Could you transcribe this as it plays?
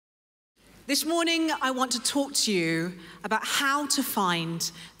This morning, I want to talk to you about how to find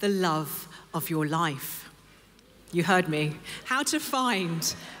the love of your life. You heard me. How to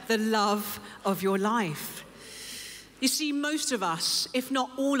find the love of your life. You see, most of us, if not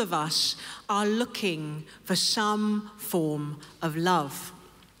all of us, are looking for some form of love.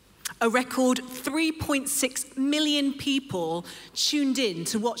 A record 3.6 million people tuned in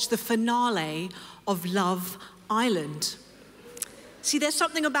to watch the finale of Love Island. See, there's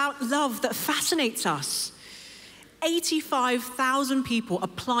something about love that fascinates us. 85,000 people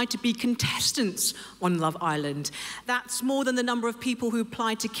applied to be contestants on Love Island. That's more than the number of people who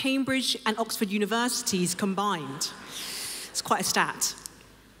applied to Cambridge and Oxford universities combined. It's quite a stat.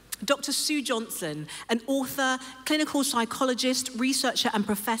 Dr. Sue Johnson, an author, clinical psychologist, researcher, and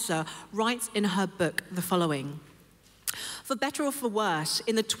professor, writes in her book the following. For better or for worse,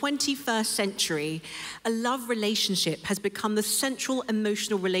 in the 21st century, a love relationship has become the central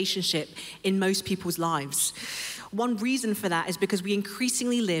emotional relationship in most people's lives. One reason for that is because we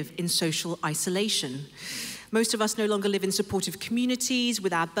increasingly live in social isolation. Most of us no longer live in supportive communities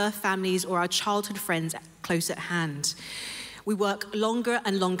with our birth families or our childhood friends close at hand. We work longer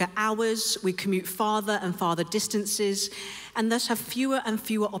and longer hours, we commute farther and farther distances, and thus have fewer and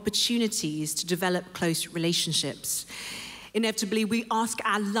fewer opportunities to develop close relationships. Inevitably, we ask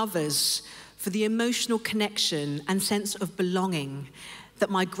our lovers for the emotional connection and sense of belonging that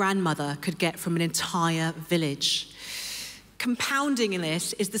my grandmother could get from an entire village. Compounding in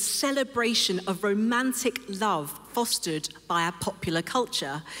this is the celebration of romantic love fostered by our popular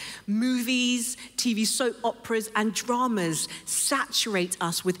culture. Movies, TV soap operas, and dramas saturate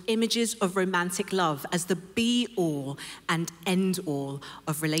us with images of romantic love as the be-all and end-all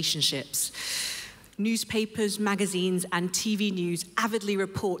of relationships. Newspapers, magazines, and TV news avidly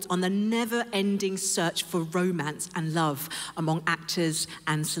report on the never-ending search for romance and love among actors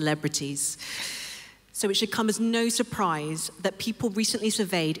and celebrities. So it should come as no surprise that people recently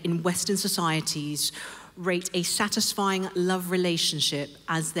surveyed in Western societies rate a satisfying love relationship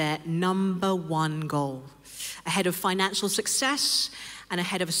as their number one goal, ahead of financial success and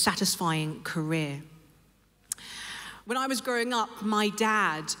ahead of a satisfying career. When I was growing up, my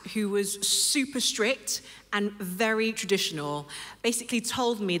dad, who was super strict and very traditional, basically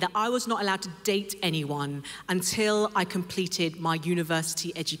told me that I was not allowed to date anyone until I completed my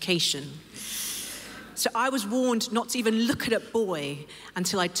university education. So I was warned not to even look at a boy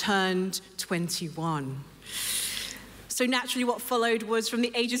until I turned 21. So naturally what followed was from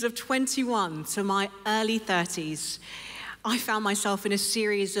the ages of 21 to my early 30s, I found myself in a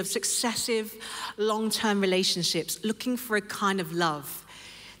series of successive long-term relationships looking for a kind of love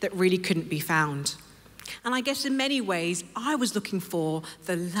that really couldn't be found. And I guess in many ways, I was looking for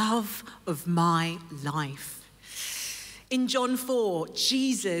the love of my life. In John 4,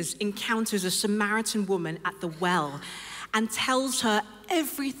 Jesus encounters a Samaritan woman at the well and tells her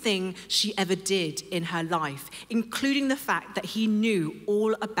everything she ever did in her life, including the fact that he knew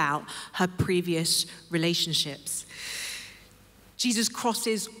all about her previous relationships. Jesus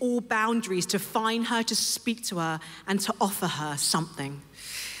crosses all boundaries to find her, to speak to her, and to offer her something.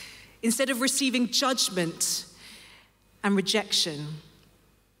 Instead of receiving judgment and rejection,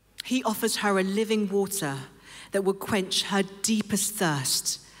 he offers her a living water that will quench her deepest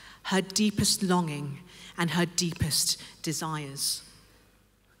thirst, her deepest longing, and her deepest desires.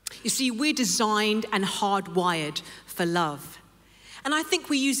 You see, we're designed and hardwired for love. And I think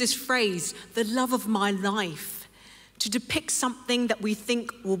we use this phrase, the love of my life, to depict something that we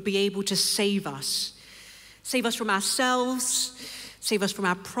think will be able to save us from ourselves, save us from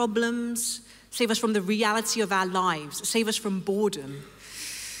our problems, save us from the reality of our lives, save us from boredom.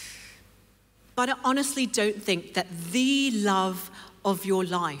 But I honestly don't think that the love of your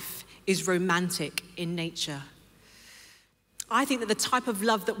life is romantic in nature. I think that the type of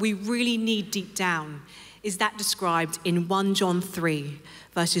love that we really need deep down is that described in 1 John 3,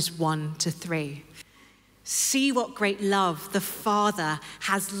 verses 1 to 3. See what great love the Father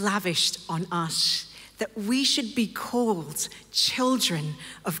has lavished on us, that we should be called children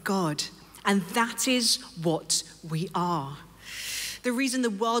of God. And that is what we are. The reason the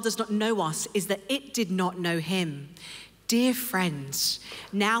world does not know us is that it did not know him. Dear friends,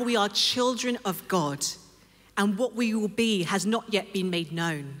 now we are children of God, and what we will be has not yet been made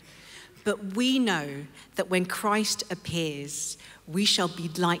known. But we know that when Christ appears, we shall be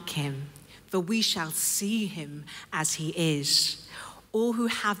like him, for we shall see him as he is. All who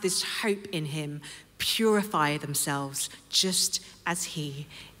have this hope in him purify themselves just as he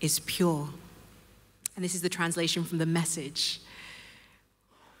is pure. And this is the translation from the Message.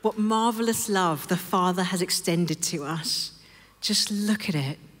 What marvelous love the Father has extended to us. Just look at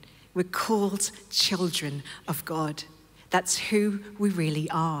it. We're called children of God. That's who we really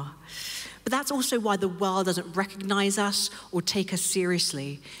are. But that's also why the world doesn't recognize us or take us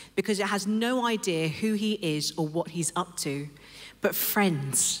seriously, because it has no idea who he is or what he's up to. But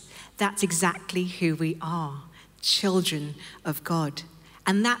friends, that's exactly who we are, children of God.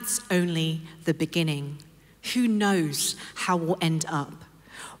 And that's only the beginning. Who knows how we'll end up?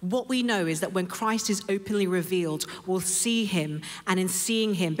 What we know is that when Christ is openly revealed, we'll see him, and in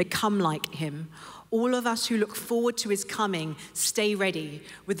seeing him, become like him. All of us who look forward to his coming, stay ready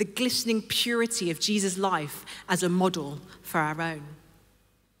with the glistening purity of Jesus' life as a model for our own.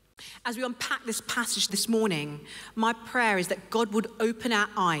 As we unpack this passage this morning, my prayer is that God would open our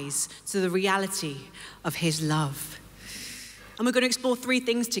eyes to the reality of his love. And we're going to explore three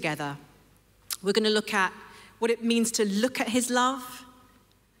things together. We're going to look at what it means to look at his love,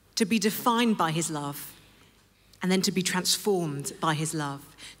 to be defined by his love, and then to be transformed by his love.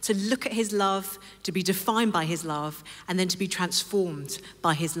 To look at his love, to be defined by his love, and then to be transformed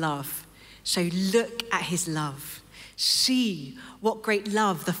by his love. So look at his love. See what great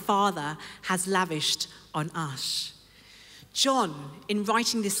love the Father has lavished on us. John, in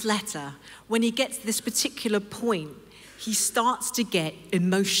writing this letter, when he gets to this particular point, he starts to get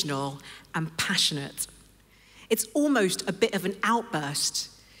emotional and passionate. It's almost a bit of an outburst.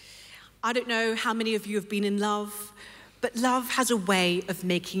 I don't know how many of you have been in love, but love has a way of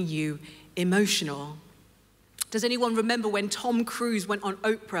making you emotional. Does anyone remember when Tom Cruise went on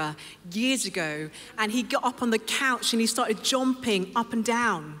Oprah years ago and he got up on the couch and he started jumping up and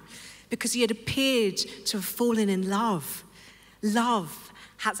down because he had appeared to have fallen in love? Love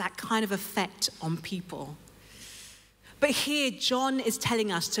has that kind of effect on people. But here, John is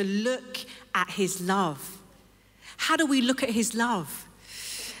telling us to look at his love. How do we look at his love?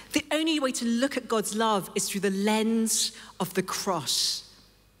 The only way to look at God's love is through the lens of the cross.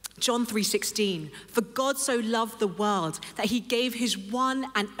 John 3:16, for God so loved the world that he gave his one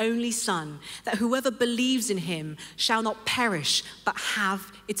and only Son, that whoever believes in him shall not perish but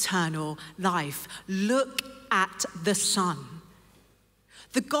have eternal life. Look at the Son.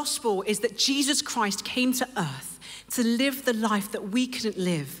 The gospel is that Jesus Christ came to earth to live the life that we couldn't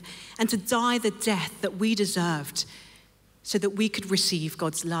live and to die the death that we deserved, so that we could receive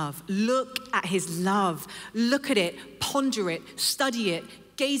God's love. Look at his love. Look at it, ponder it, study it,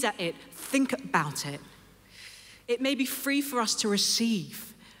 gaze at it, think about it. It may be free for us to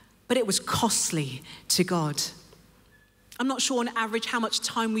receive, but it was costly to God. I'm not sure on average how much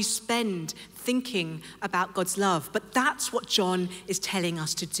time we spend thinking about God's love, but that's what John is telling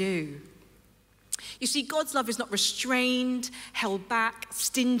us to do. You see, God's love is not restrained, held back,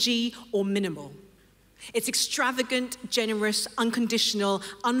 stingy, or minimal. It's extravagant, generous, unconditional,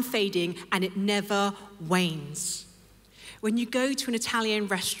 unfading, and it never wanes. When you go to an Italian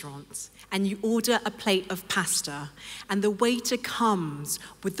restaurant and you order a plate of pasta and the waiter comes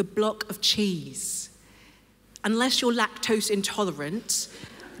with the block of cheese, unless you're lactose intolerant,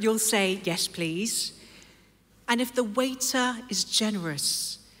 you'll say, yes, please. And if the waiter is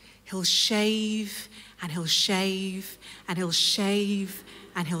generous, he'll shave and he'll shave and he'll shave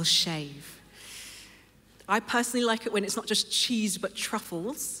and he'll shave. I personally like it when it's not just cheese but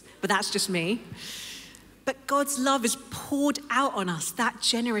truffles, but that's just me. But God's love is poured out on us that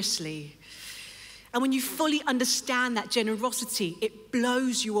generously. And when you fully understand that generosity, it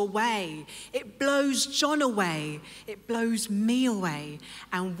blows you away. It blows John away. It blows me away.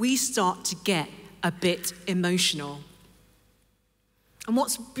 And we start to get a bit emotional. And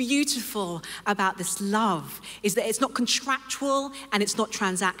what's beautiful about this love is that it's not contractual and it's not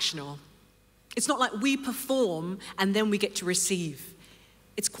transactional. It's not like we perform and then we get to receive.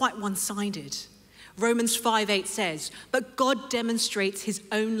 It's quite one-sided. Romans 5:8 says, but God demonstrates his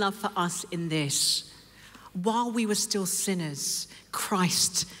own love for us in this. While we were still sinners,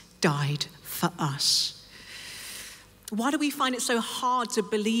 Christ died for us. Why do we find it so hard to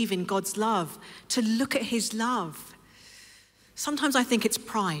believe in God's love, to look at his love? Sometimes I think it's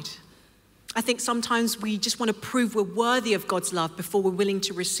pride. I think sometimes we just want to prove we're worthy of God's love before we're willing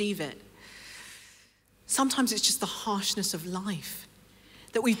to receive it. Sometimes it's just the harshness of life,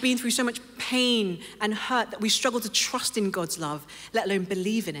 that we've been through so much pain and hurt that we struggle to trust in God's love, let alone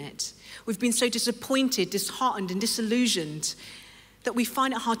believe in it. We've been so disappointed, disheartened, and disillusioned that we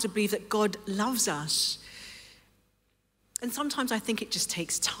find it hard to believe that God loves us. And sometimes I think it just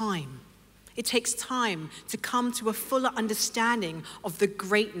takes time. It takes time to come to a fuller understanding of the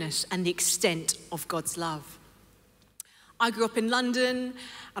greatness and the extent of God's love. I grew up in London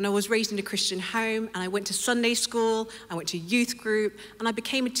and I was raised in a Christian home and I went to Sunday school, I went to youth group, and I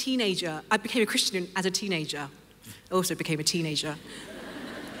became a teenager. I became a Christian as a teenager. I also became a teenager.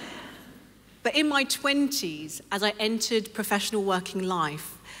 But in my 20s, as I entered professional working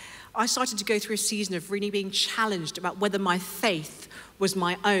life, I started to go through a season of really being challenged about whether my faith was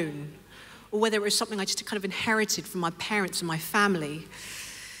my own or whether it was something I just kind of inherited from my parents and my family.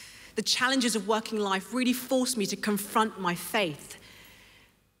 The challenges of working life really forced me to confront my faith.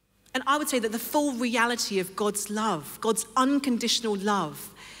 And I would say that the full reality of God's love, God's unconditional love,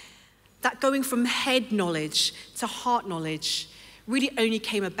 that going from head knowledge to heart knowledge really only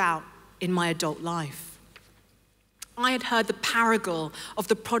came about in my adult life. I had heard the parable of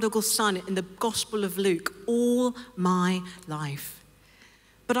the prodigal son in the Gospel of Luke all my life.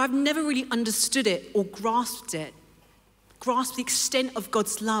 But I've never really understood it or grasped the extent of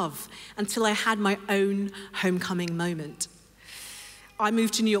God's love until I had my own homecoming moment. I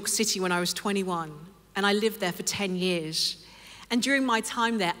moved to New York City when I was 21, and I lived there for 10 years. And during my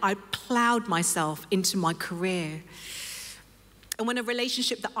time there, I plowed myself into my career. And when a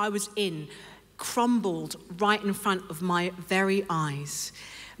relationship that I was in crumbled right in front of my very eyes,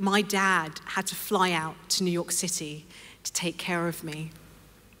 my dad had to fly out to New York City to take care of me.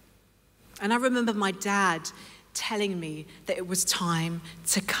 And I remember my dad telling me that it was time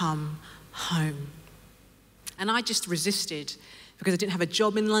to come home. And I just resisted because I didn't have a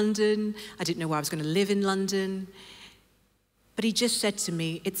job in London. I didn't know where I was going to live in London. But he just said to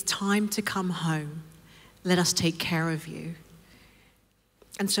me, "It's time to come home. Let us take care of you."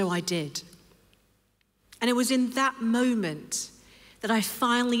 And so I did. And it was in that moment that I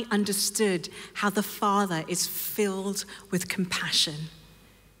finally understood how the Father is filled with compassion.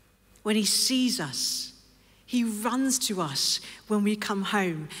 When he sees us, he runs to us when we come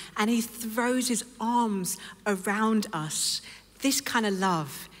home, and he throws his arms around us. This kind of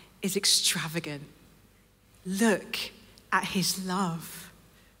love is extravagant. Look at his love.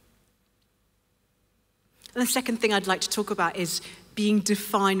 And the second thing I'd like to talk about is being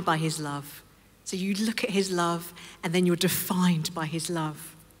defined by his love. So you look at his love, and then you're defined by his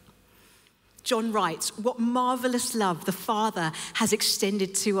love. John writes, "What marvelous love the Father has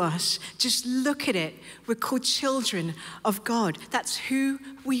extended to us. Just look at it. We're called children of God. That's who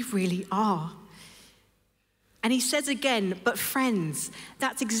we really are." And he says again, "But friends,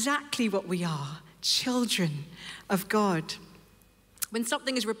 that's exactly what we are, children of God." When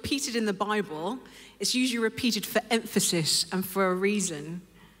something is repeated in the Bible, it's usually repeated for emphasis and for a reason.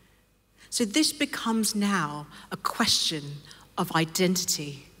 So this becomes now a question of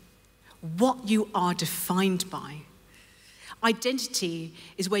identity. What you are defined by. Identity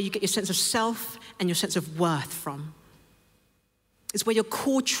is where you get your sense of self and your sense of worth from. It's where your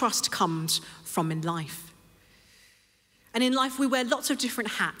core trust comes from in life. And in life, we wear lots of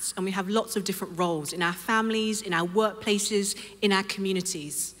different hats, and we have lots of different roles in our families, in our workplaces, in our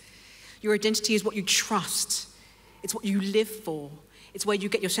communities. Your identity is what you trust. It's what you live for. It's where you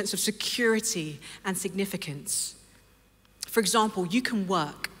get your sense of security and significance. For example, you can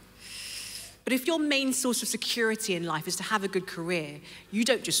work. But if your main source of security in life is to have a good career, you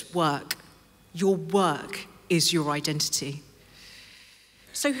don't just work. Your work is your identity.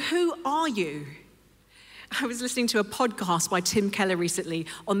 So who are you? I was listening to a podcast by Tim Keller recently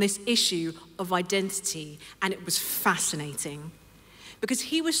on this issue of identity, and it was fascinating. Because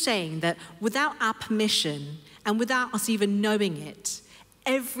he was saying that without our permission and without us even knowing it,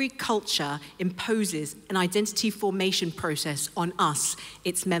 every culture imposes an identity formation process on us,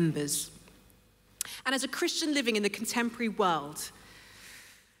 its members. And as a Christian living in the contemporary world,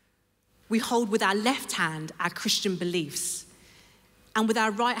 we hold with our left hand our Christian beliefs, and with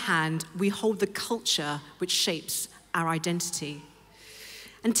our right hand, we hold the culture which shapes our identity.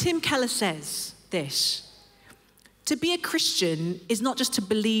 And Tim Keller says this: to be a Christian is not just to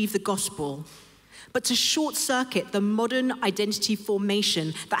believe the gospel, but to short-circuit the modern identity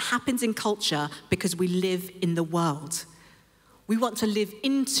formation that happens in culture because we live in the world. We want to live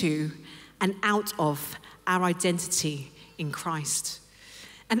into and out of our identity in Christ.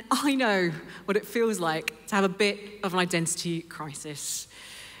 And I know what it feels like to have a bit of an identity crisis,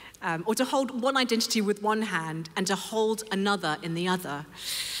 or to hold one identity with one hand and to hold another in the other.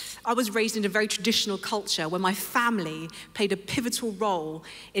 I was raised in a very traditional culture where my family played a pivotal role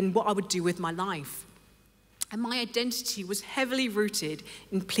in what I would do with my life. And my identity was heavily rooted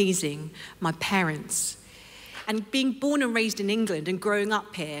in pleasing my parents. And being born and raised in England and growing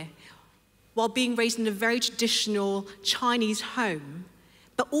up here, while being raised in a very traditional Chinese home,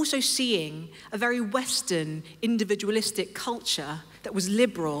 but also seeing a very Western, individualistic culture that was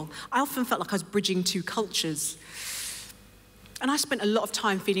liberal, I often felt like I was bridging two cultures. And I spent a lot of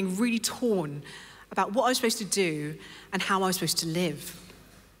time feeling really torn about what I was supposed to do and how I was supposed to live.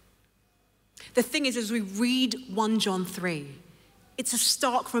 The thing is, as we read 1 John 3, it's a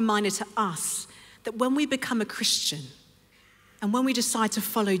stark reminder to us that when we become a Christian and when we decide to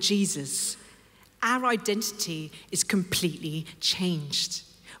follow Jesus, our identity is completely changed.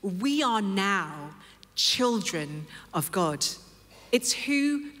 We are now children of God. It's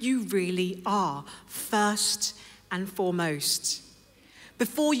who you really are, first and foremost.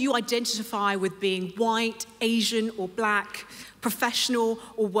 Before you identify with being white, Asian, or black, professional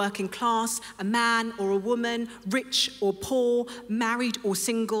or working class, a man or a woman, rich or poor, married or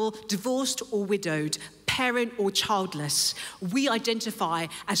single, divorced or widowed, parent or childless, we identify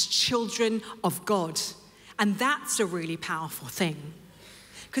as children of God. And that's a really powerful thing.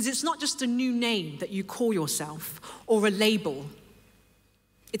 Because it's not just a new name that you call yourself or a label.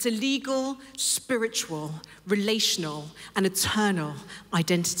 It's a legal, spiritual, relational, and eternal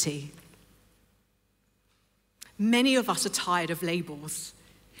identity. Many of us are tired of labels.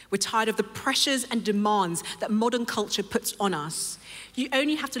 We're tired of the pressures and demands that modern culture puts on us. You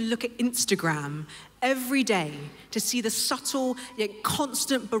only have to look at Instagram every day to see the subtle yet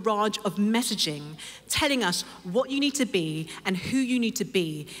constant barrage of messaging telling us what you need to be and who you need to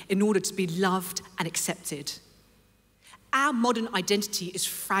be in order to be loved and accepted. Our modern identity is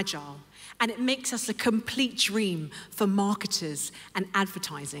fragile, and it makes us a complete dream for marketers and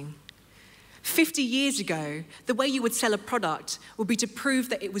advertising. 50 years ago, the way you would sell a product would be to prove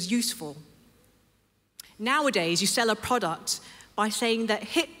that it was useful. Nowadays, you sell a product by saying that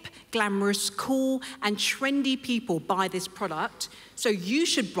hip, glamorous, cool, and trendy people buy this product, so you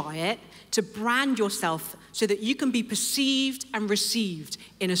should buy it to brand yourself so that you can be perceived and received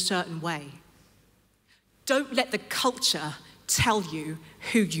in a certain way. Don't let the culture tell you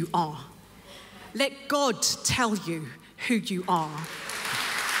who you are. Let God tell you who you are.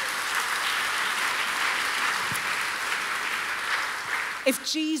 If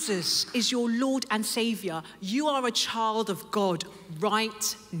Jesus is your Lord and Savior, you are a child of God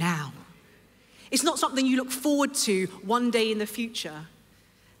right now. It's not something you look forward to one day in the future.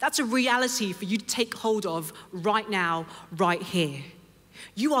 That's a reality for you to take hold of right now, right here.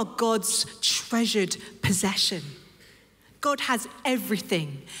 You are God's treasured possession. God has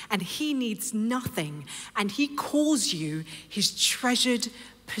everything, and he needs nothing, and he calls you his treasured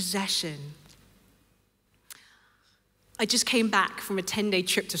possession. I just came back from a 10-day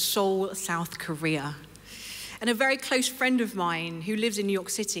trip to Seoul, South Korea. And a very close friend of mine who lives in New York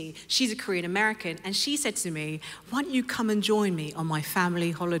City, she's a Korean American, and she said to me, "Why don't you come and join me on my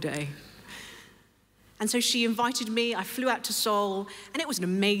family holiday?" And so she invited me. I flew out to Seoul, and it was an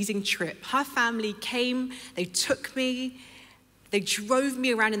amazing trip. Her family came, they took me, they drove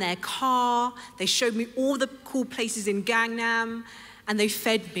me around in their car, they showed me all the cool places in Gangnam, and they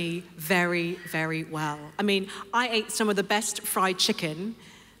fed me very, very well. I mean, I ate some of the best fried chicken,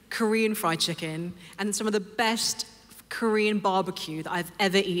 Korean fried chicken, and some of the best Korean barbecue that I've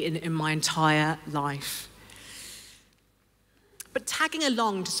ever eaten in my entire life. But tagging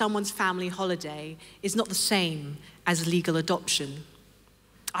along to someone's family holiday is not the same as legal adoption.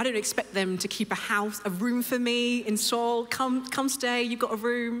 I don't expect them to keep a room for me in Seoul. Come stay, you've got a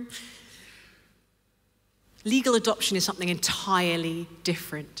room. Legal adoption is something entirely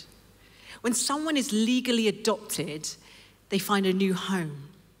different. When someone is legally adopted, they find a new home.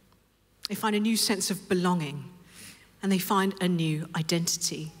 They find a new sense of belonging, and they find a new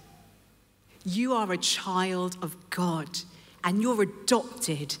identity. You are a child of God, and you're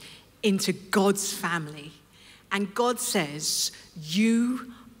adopted into God's family. And God says,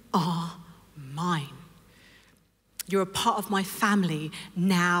 "You are mine. You're a part of my family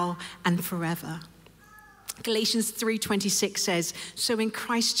now and forever." Galatians 3:26 says, "So in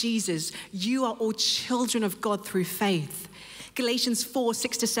Christ Jesus, you are all children of God through faith." Galatians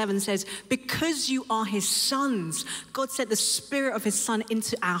 4:6-7 says, "Because you are his sons, God sent the Spirit of his Son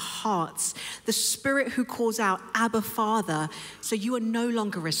into our hearts, the Spirit who calls out, 'Abba, Father,' so you are no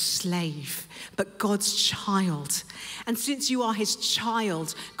longer a slave, but God's child. And since you are his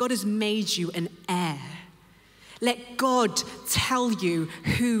child, God has made you an heir." Let God tell you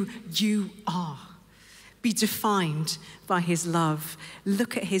who you are. Be defined by his love.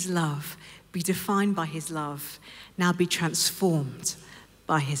 Look at his love. Be defined by his love. Now be transformed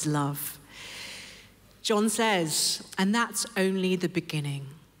by his love. John says, and that's only the beginning.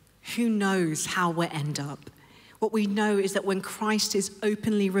 Who knows how we'll end up? What we know is that when Christ is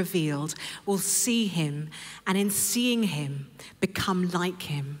openly revealed, we'll see him, and in seeing him, become like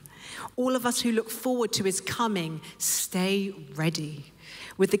him. All of us who look forward to his coming, stay ready,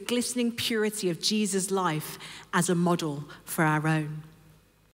 with the glistening purity of Jesus' life as a model for our own.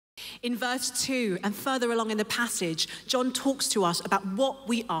 In verse 2 and further along in the passage, John talks to us about what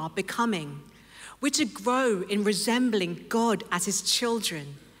we are becoming. We're to grow in resembling God as his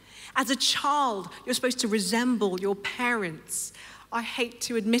children. As a child, you're supposed to resemble your parents. I hate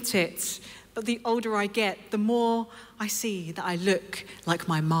to admit it, but the older I get, the more I see that I look like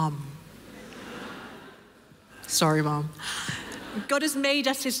my mum. Sorry, Mum. God has made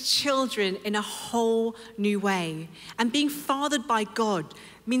us his children in a whole new way. And being fathered by God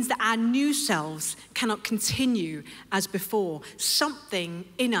means that our new selves cannot continue as before. Something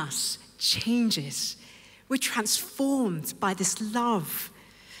in us changes. We're transformed by this love.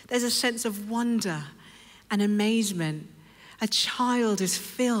 There's a sense of wonder and amazement. A child is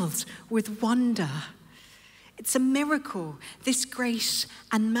filled with wonder. It's a miracle, this grace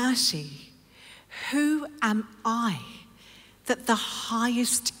and mercy. Who am I that the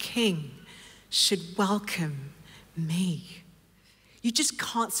highest King should welcome me? You just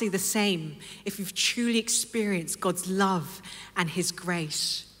can't say the same if you've truly experienced God's love and his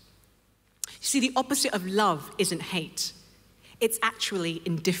grace. You see, the opposite of love isn't hate. It's actually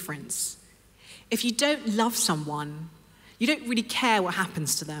indifference. If you don't love someone, you don't really care what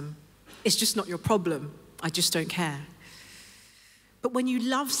happens to them. It's just not your problem. I just don't care. But when you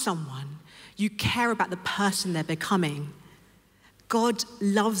love someone, you care about the person they're becoming. God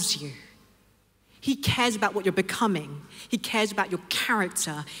loves you. He cares about what you're becoming. He cares about your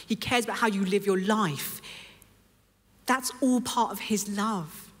character. He cares about how you live your life. That's all part of his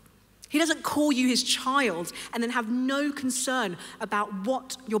love. He doesn't call you his child and then have no concern about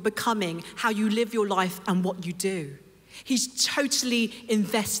what you're becoming, how you live your life, and what you do. He's totally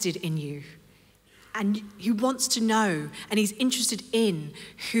invested in you. And he wants to know, and he's interested in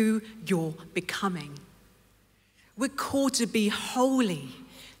who you're becoming. We're called to be holy,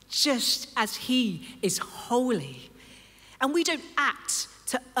 just as he is holy. And we don't act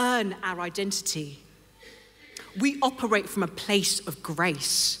to earn our identity. We operate from a place of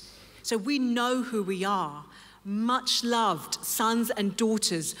grace. So we know who we are, much loved sons and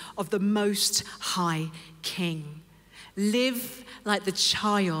daughters of the Most High King. Live like the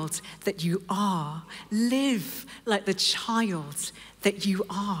child that you are. Live like the child that you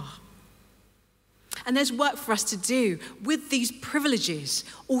are. And there's work for us to do. With these privileges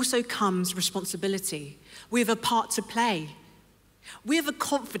also comes responsibility. We have a part to play. We have a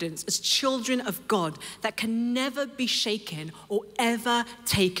confidence as children of God that can never be shaken or ever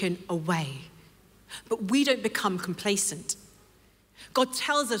taken away. But we don't become complacent. God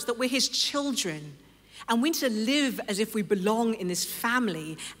tells us that we're his children, and we need to live as if we belong in this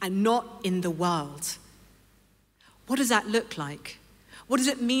family and not in the world. What does that look like? What does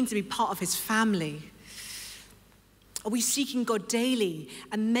it mean to be part of his family? Are we seeking God daily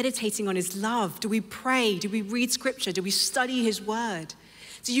and meditating on his love? Do we pray? Do we read scripture? Do we study his word?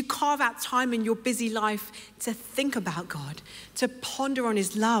 Do you carve out time in your busy life to think about God, to ponder on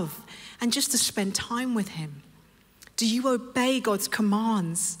his love, and just to spend time with him? Do you obey God's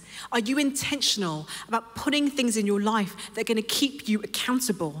commands? Are you intentional about putting things in your life that are going to keep you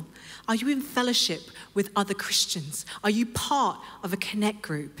accountable? Are you in fellowship with other Christians? Are you part of a connect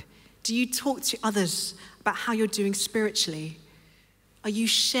group? Do you talk to others about how you're doing spiritually? Are you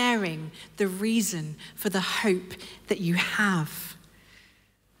sharing the reason for the hope that you have?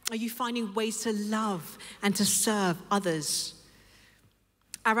 Are you finding ways to love and to serve others?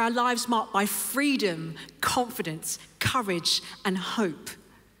 Are our lives marked by freedom, confidence, courage, and hope?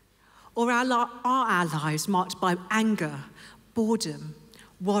 Or are our lives marked by anger, boredom,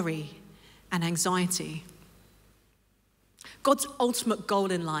 worry, and anxiety? God's ultimate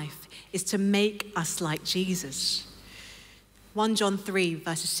goal in life is to make us like Jesus. 1 John 3,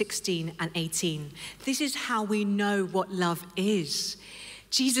 verses 16 and 18. This is how we know what love is.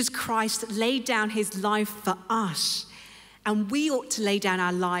 Jesus Christ laid down his life for us, and we ought to lay down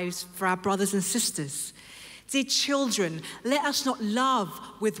our lives for our brothers and sisters. Dear children, let us not love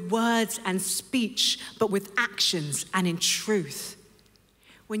with words and speech, but with actions and in truth.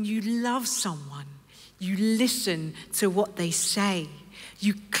 When you love someone, you listen to what they say.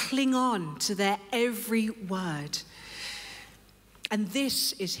 You cling on to their every word. And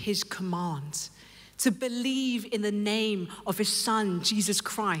this is his command: to believe in the name of his Son, Jesus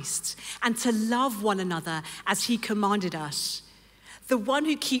Christ, and to love one another as he commanded us. The one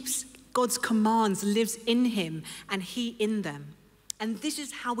who keeps God's commands lives in him and he in them. And this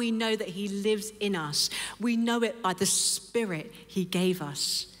is how we know that he lives in us. We know it by the Spirit he gave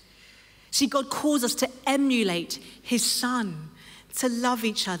us. See, God calls us to emulate his Son, to love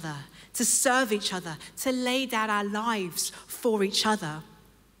each other, to serve each other, to lay down our lives for each other,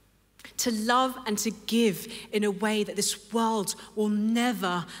 to love and to give in a way that this world will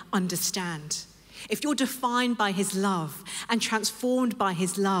never understand. If you're defined by his love and transformed by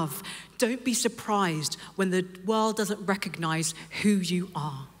his love, don't be surprised when the world doesn't recognize who you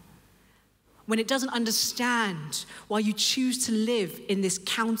are. When it doesn't understand why you choose to live in this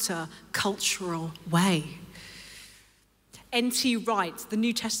counter-cultural way. N.T. Wright, the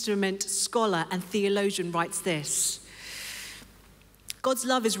New Testament scholar and theologian, writes this: God's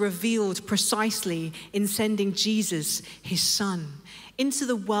love is revealed precisely in sending Jesus, his son, into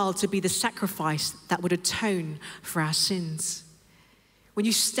the world to be the sacrifice that would atone for our sins. When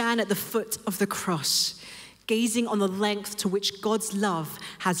you stand at the foot of the cross, gazing on the length to which God's love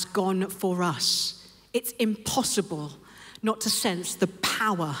has gone for us, it's impossible not to sense the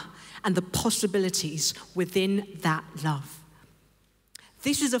power and the possibilities within that love.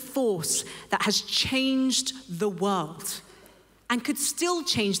 This is a force that has changed the world and could still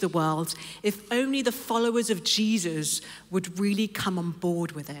change the world if only the followers of Jesus would really come on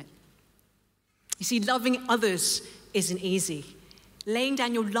board with it. You see, loving others isn't easy. Laying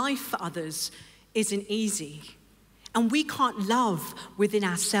down your life for others isn't easy. And we can't love within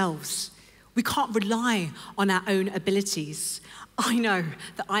ourselves. We can't rely on our own abilities. I know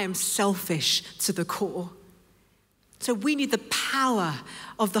that I am selfish to the core. So we need the power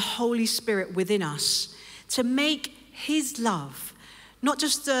of the Holy Spirit within us to make his love not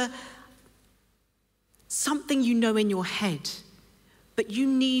just something you know in your head, but you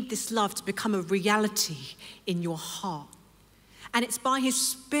need this love to become a reality in your heart. And it's by his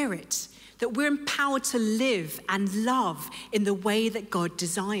Spirit that we're empowered to live and love in the way that God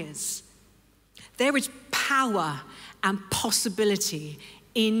desires. There is power and possibility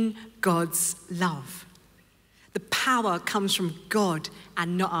in God's love. The power comes from God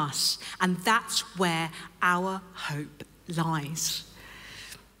and not us, and that's where our hope lies.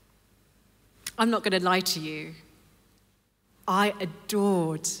 I'm not going to lie to you. I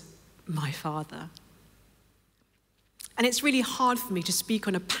adored my father. And it's really hard for me to speak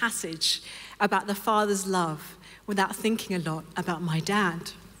on a passage about the Father's love without thinking a lot about my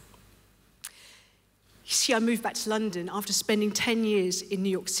dad. You see, I moved back to London after spending 10 years in New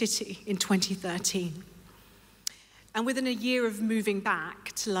York City in 2013. And within a year of moving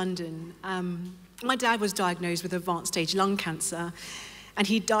back to London, my dad was diagnosed with advanced stage lung cancer, and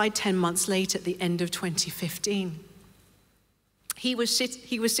he died 10 months later at the end of 2015. He was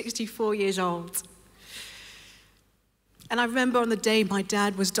 64 years old. And I remember on the day my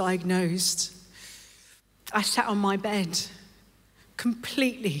dad was diagnosed, I sat on my bed,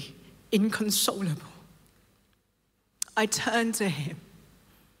 completely inconsolable. I turned to him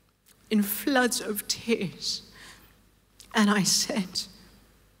in floods of tears, and I said,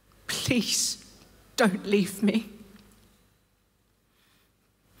 "Please don't leave me."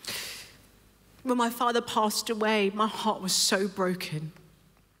 When my father passed away, my heart was so broken,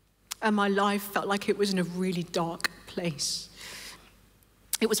 and my life felt like it was in a really dark place.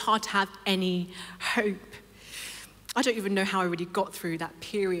 It was hard to have any hope. I don't even know how I really got through that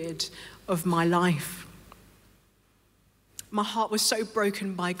period of my life. My heart was so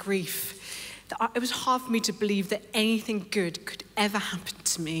broken by grief that it was hard for me to believe that anything good could ever happen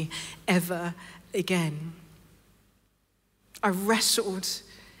to me ever again. I wrestled.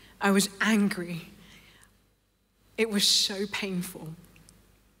 I was angry. It was so painful.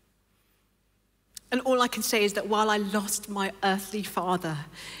 And all I can say is that while I lost my earthly father,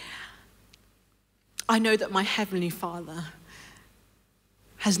 I know that my heavenly Father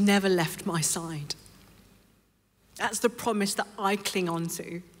has never left my side. That's the promise that I cling on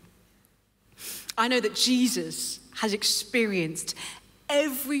to. I know that Jesus has experienced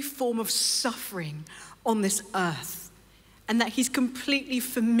every form of suffering on this earth, and that he's completely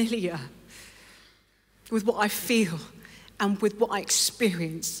familiar with what I feel and with what I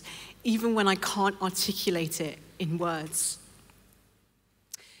experience, even when I can't articulate it in words.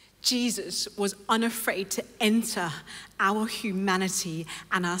 Jesus was unafraid to enter our humanity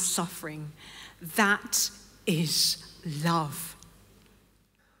and our suffering. That is love.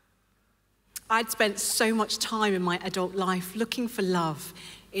 I'd spent so much time in my adult life looking for love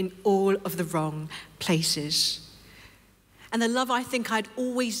in all of the wrong places. And the love I think I'd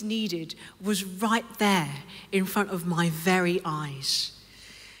always needed was right there in front of my very eyes.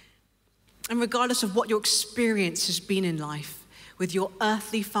 And regardless of what your experience has been in life, with your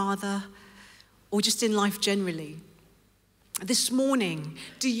earthly father, or just in life generally, this morning,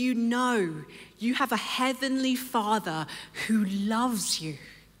 do you know you have a heavenly Father who loves you?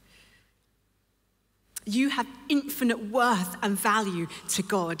 You have infinite worth and value to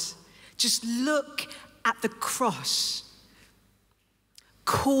God. Just look at the cross.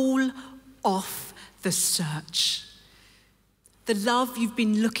 Call off the search. The love you've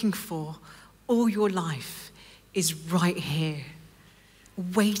been looking for all your life is right here,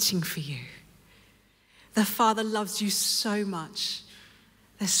 waiting for you. The Father loves you so much.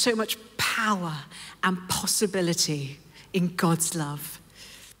 There's so much power and possibility in God's love.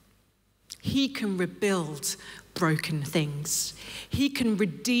 He can rebuild broken things. He can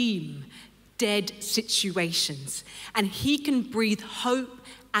redeem dead situations. And he can breathe hope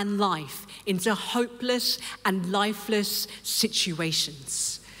and life into hopeless and lifeless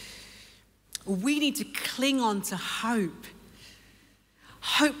situations. We need to cling on to hope.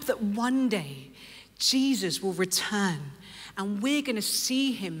 Hope that one day Jesus will return and we're going to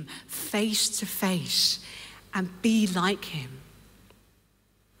see him face to face and be like him.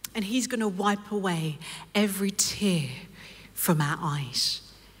 And he's going to wipe away every tear from our eyes.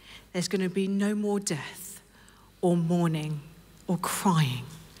 There's going to be no more death or mourning or crying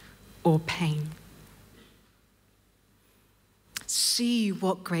or pain. See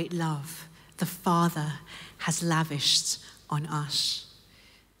what great love the Father has lavished on us,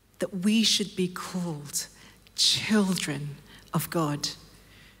 that we should be called children of God.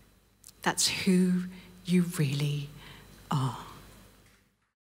 That's who you really are.